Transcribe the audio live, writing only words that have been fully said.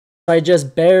I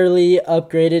just barely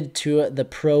upgraded to the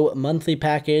Pro monthly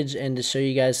package, and to show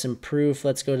you guys some proof,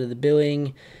 let's go to the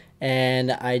billing.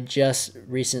 And I just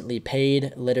recently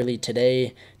paid, literally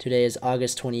today. Today is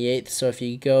August 28th. So if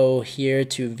you go here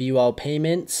to view all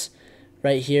payments,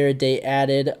 right here, date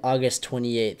added August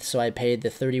 28th. So I paid the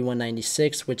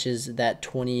 $31.96, which is that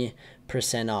 20%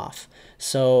 off.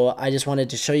 So I just wanted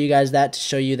to show you guys that, to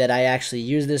show you that I actually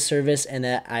use this service and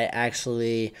that I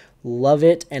actually love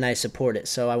it and I support it.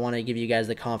 So I want to give you guys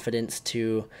the confidence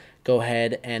to go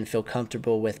ahead and feel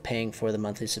comfortable with paying for the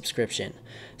monthly subscription.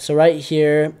 So right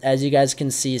here, as you guys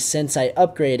can see, since I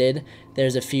upgraded,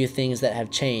 there's a few things that have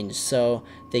changed. So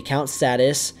the account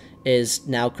status is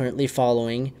now currently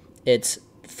following. It's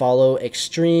follow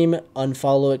extreme,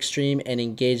 unfollow extreme, and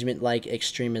engagement like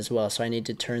extreme as well. So I need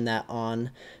to turn that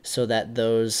on so that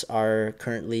those are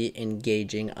currently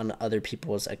engaging on other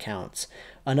people's accounts.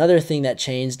 Another thing that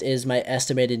changed is my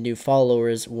estimated new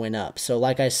followers went up. So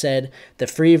like I said, the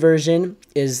free version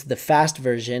is the fast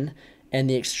version, and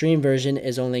the extreme version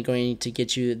is only going to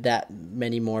get you that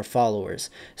many more followers.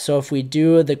 So if we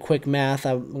do the quick math,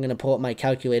 I'm going to pull up my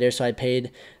calculator. So I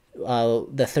paid the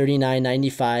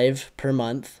 $39.95 per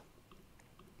month.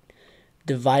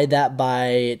 Divide that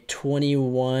by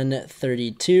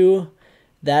 21.32.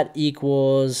 That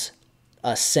equals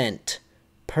a cent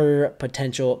per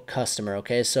potential customer.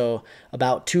 Okay, so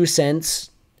about 2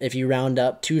 cents, if you round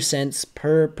up, 2 cents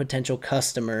per potential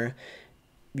customer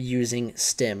using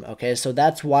Stim. Okay, so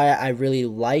that's why I really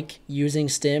like using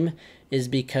Stim, is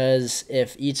because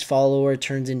if each follower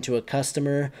turns into a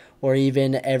customer, or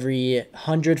even every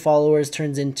 100 followers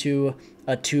turns into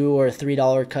a $2 or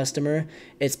 $3 customer,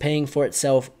 it's paying for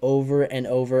itself over and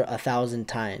over 1,000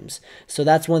 times. So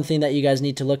that's one thing that you guys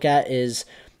need to look at, is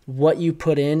what you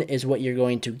put in is what you're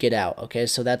going to get out. Okay,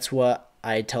 so that's what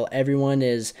I tell everyone,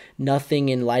 is nothing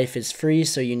in life is free,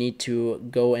 so you need to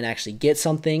go and actually get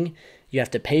something. You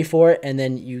have to pay for it, and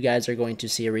then you guys are going to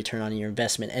see a return on your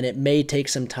investment. And it may take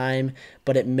some time,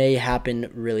 but it may happen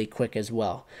really quick as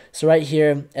well. So right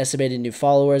here, estimated new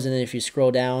followers, and then if you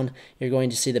scroll down, you're going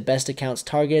to see the best accounts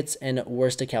targets and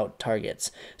worst account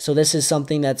targets. So this is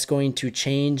something that's going to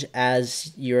change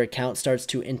as your account starts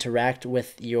to interact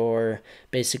with your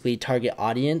basically target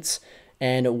audience.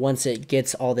 And once it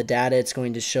gets all the data, it's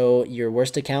going to show your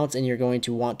worst accounts, and you're going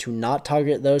to want to not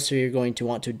target those. So you're going to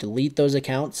want to delete those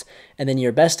accounts. And then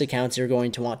your best accounts, you're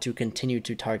going to want to continue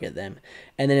to target them.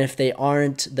 And then if they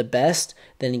aren't the best,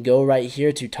 then go right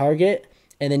here to target.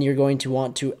 And then you're going to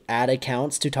want to add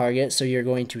accounts to target. So you're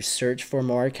going to search for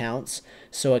more accounts.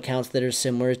 So accounts that are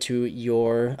similar to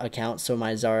your account, so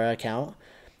my Zara account.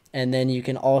 And then you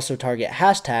can also target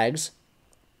hashtags,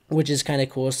 which is kind of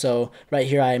cool. So right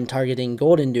here I am targeting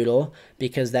Golden Doodle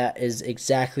because that is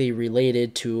exactly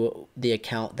related to the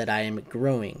account that I am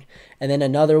growing. And then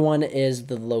another one is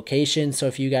the location. So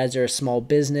if you guys are a small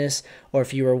business, or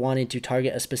if you are wanting to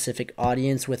target a specific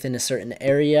audience within a certain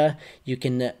area, you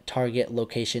can target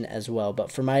location as well. But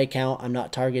for my account, I'm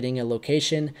not targeting a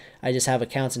location. I just have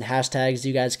accounts and hashtags.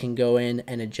 You guys can go in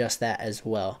and adjust that as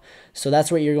well. So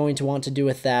that's what you're going to want to do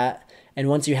with that. And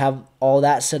once you have all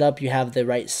that set up, you have the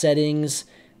right settings.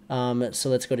 So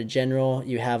let's go to general.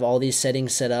 You have all these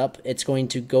settings set up. It's going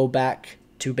to go back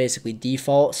to basically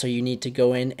default. So you need to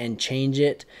go in and change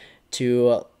it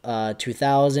to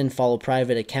 2000, follow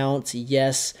private accounts.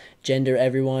 Yes. Gender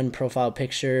everyone, profile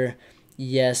picture.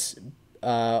 Yes.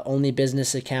 Only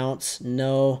business accounts.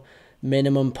 No.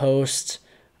 Minimum post,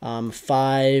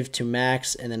 5 to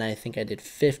max. And then I think I did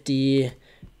 50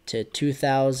 to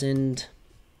 2000.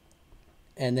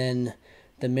 And then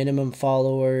the minimum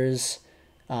followers,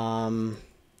 we'll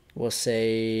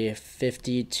say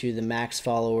 50 to the max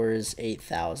followers,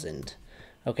 8,000.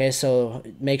 Okay, so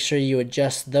make sure you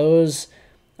adjust those.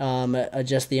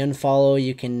 Adjust the unfollow.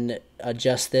 You can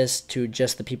adjust this to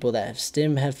just the people that have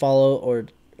Stim have follow, or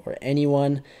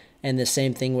anyone. And the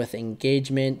same thing with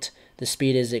engagement. The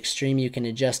speed is extreme. You can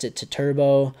adjust it to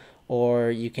turbo, or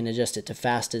you can adjust it to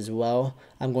fast as well.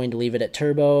 I'm going to leave it at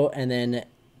turbo, and then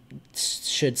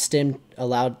should Stim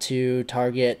allowed to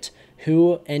target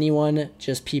anyone,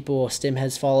 just people Stim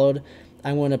has followed.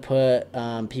 I'm going to put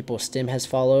people Stim has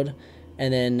followed.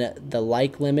 And then the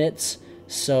like limits,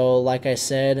 so like I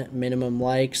said, minimum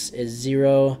likes is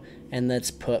 0, and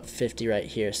let's put 50 right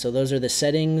here. So those are the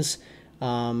settings.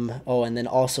 Oh, and then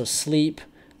also sleep,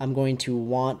 I'm going to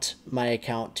want my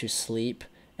account to sleep,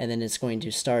 and then it's going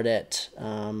to start at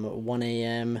 1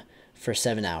 a.m. for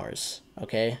 7 hours.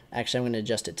 Okay, actually I'm going to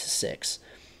adjust it to 6.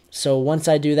 So once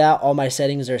I do that, all my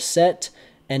settings are set,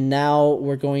 And now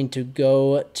we're going to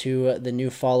go to the new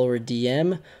follower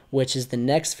DM, which is the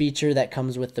next feature that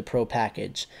comes with the pro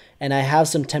package. And I have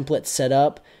some templates set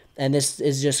up, and this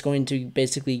is just going to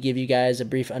basically give you guys a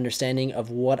brief understanding of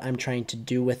what I'm trying to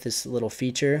do with this little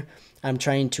feature. I'm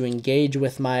trying to engage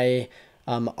with my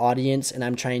audience, and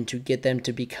I'm trying to get them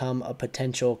to become a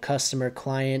potential customer,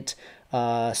 client,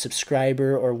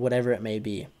 subscriber, or whatever it may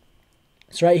be.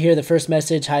 So right here, the first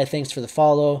message: hi, thanks for the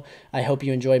follow. I hope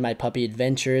you enjoy my puppy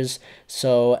adventures.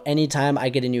 So anytime I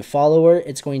get a new follower,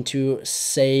 it's going to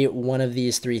say one of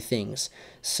these three things.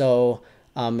 So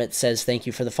it says, thank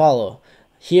you for the follow.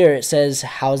 Here it says,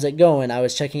 how's it going? I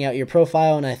was checking out your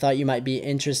profile and I thought you might be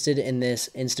interested in this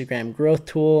Instagram growth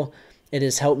tool. It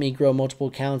has helped me grow multiple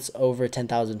accounts over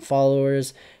 10,000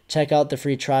 followers. Check out the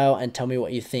free trial and tell me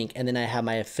what you think. And then I have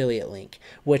my affiliate link,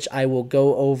 which I will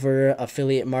go over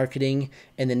affiliate marketing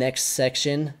in the next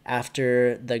section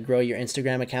after the grow your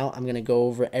Instagram account. I'm going to go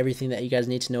over everything that you guys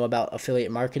need to know about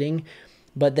affiliate marketing.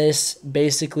 But this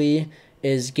basically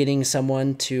is getting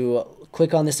someone to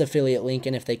click on this affiliate link,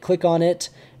 and if they click on it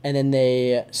and then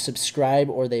they subscribe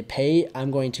or they pay,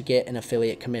 I'm going to get an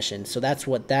affiliate commission. So that's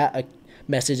what that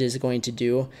message is going to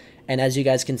do. And as you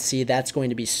guys can see, that's going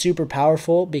to be super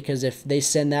powerful, because if they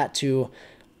send that to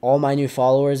all my new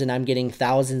followers and I'm getting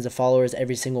thousands of followers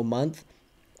every single month,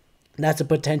 that's a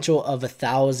potential of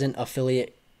 1,000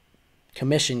 affiliate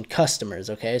commission customers.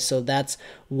 Okay, so that's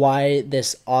why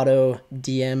this auto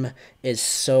DM is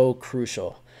so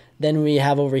crucial. Then we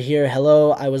have over here,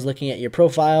 hello, I was looking at your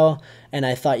profile and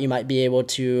I thought I might be able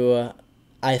to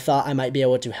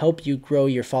help you grow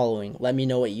your following. Let me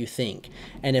know what you think.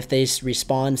 And if they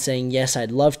respond saying, yes,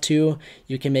 I'd love to,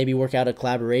 you can maybe work out a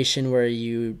collaboration where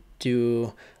you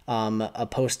do a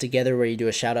post together where you do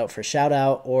a shout out for shout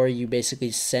out, or you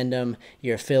basically send them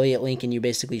your affiliate link and you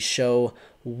basically show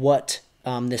what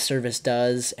this service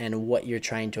does and what you're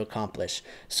trying to accomplish.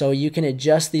 So you can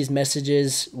adjust these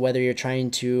messages, whether you're trying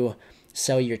to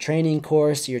sell your training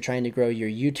course, you're trying to grow your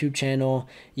YouTube channel,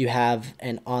 you have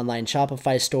an online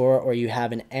Shopify store, or you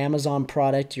have an Amazon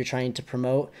product you're trying to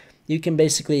promote. You can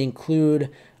basically include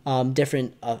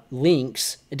different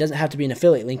links. It doesn't have to be an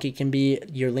affiliate link. It can be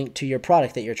your link to your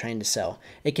product that you're trying to sell.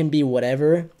 It can be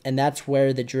whatever, and that's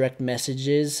where the direct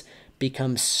messages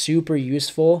become super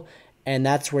useful. And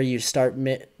that's where you start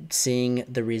seeing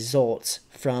the results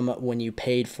from when you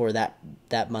paid for that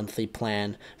monthly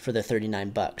plan for the 39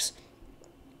 bucks.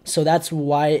 So that's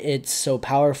why it's so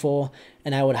powerful,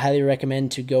 and I would highly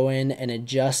recommend to go in and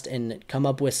adjust and come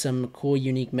up with some cool,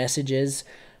 unique messages.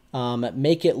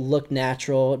 Make it look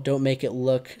natural. Don't make it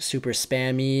look super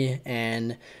spammy,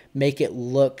 and make it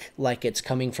look like it's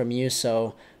coming from you.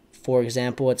 So for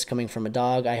example, it's coming from a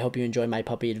dog. I hope you enjoy my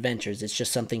puppy adventures. It's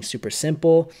just something super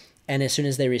simple. And as soon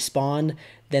as they respond,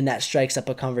 then that strikes up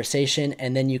a conversation,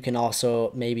 and then you can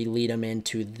also maybe lead them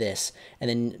into this. And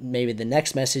then maybe the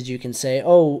next message you can say,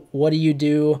 oh, what do you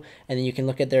do? And then you can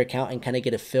look at their account and kind of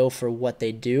get a feel for what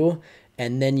they do.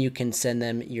 And then you can send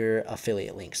them your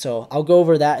affiliate link. So I'll go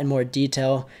over that in more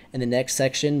detail in the next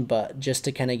section, but just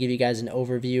to kind of give you guys an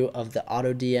overview of the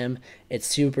auto DM, it's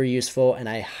super useful, and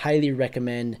I highly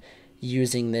recommend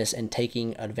using this and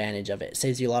taking advantage of it. It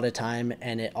saves you a lot of time,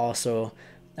 and it also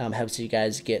helps you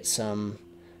guys get some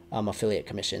affiliate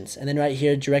commissions. And then right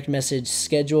here, direct message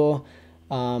schedule.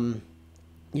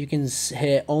 You can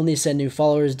hit only send new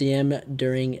followers DM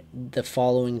during the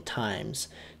following times.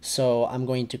 So I'm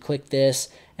going to click this,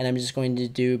 and I'm just going to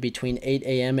do between 8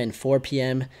 a.m. and 4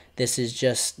 p.m. This is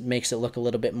just makes it look a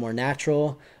little bit more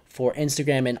natural for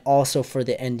Instagram and also for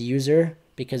the end user,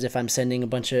 because if I'm sending a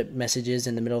bunch of messages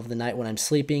in the middle of the night when I'm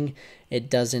sleeping, it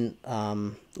doesn't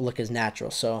look as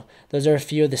natural. So those are a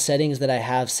few of the settings that I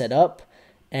have set up.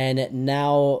 And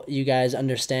now you guys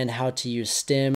understand how to use Stim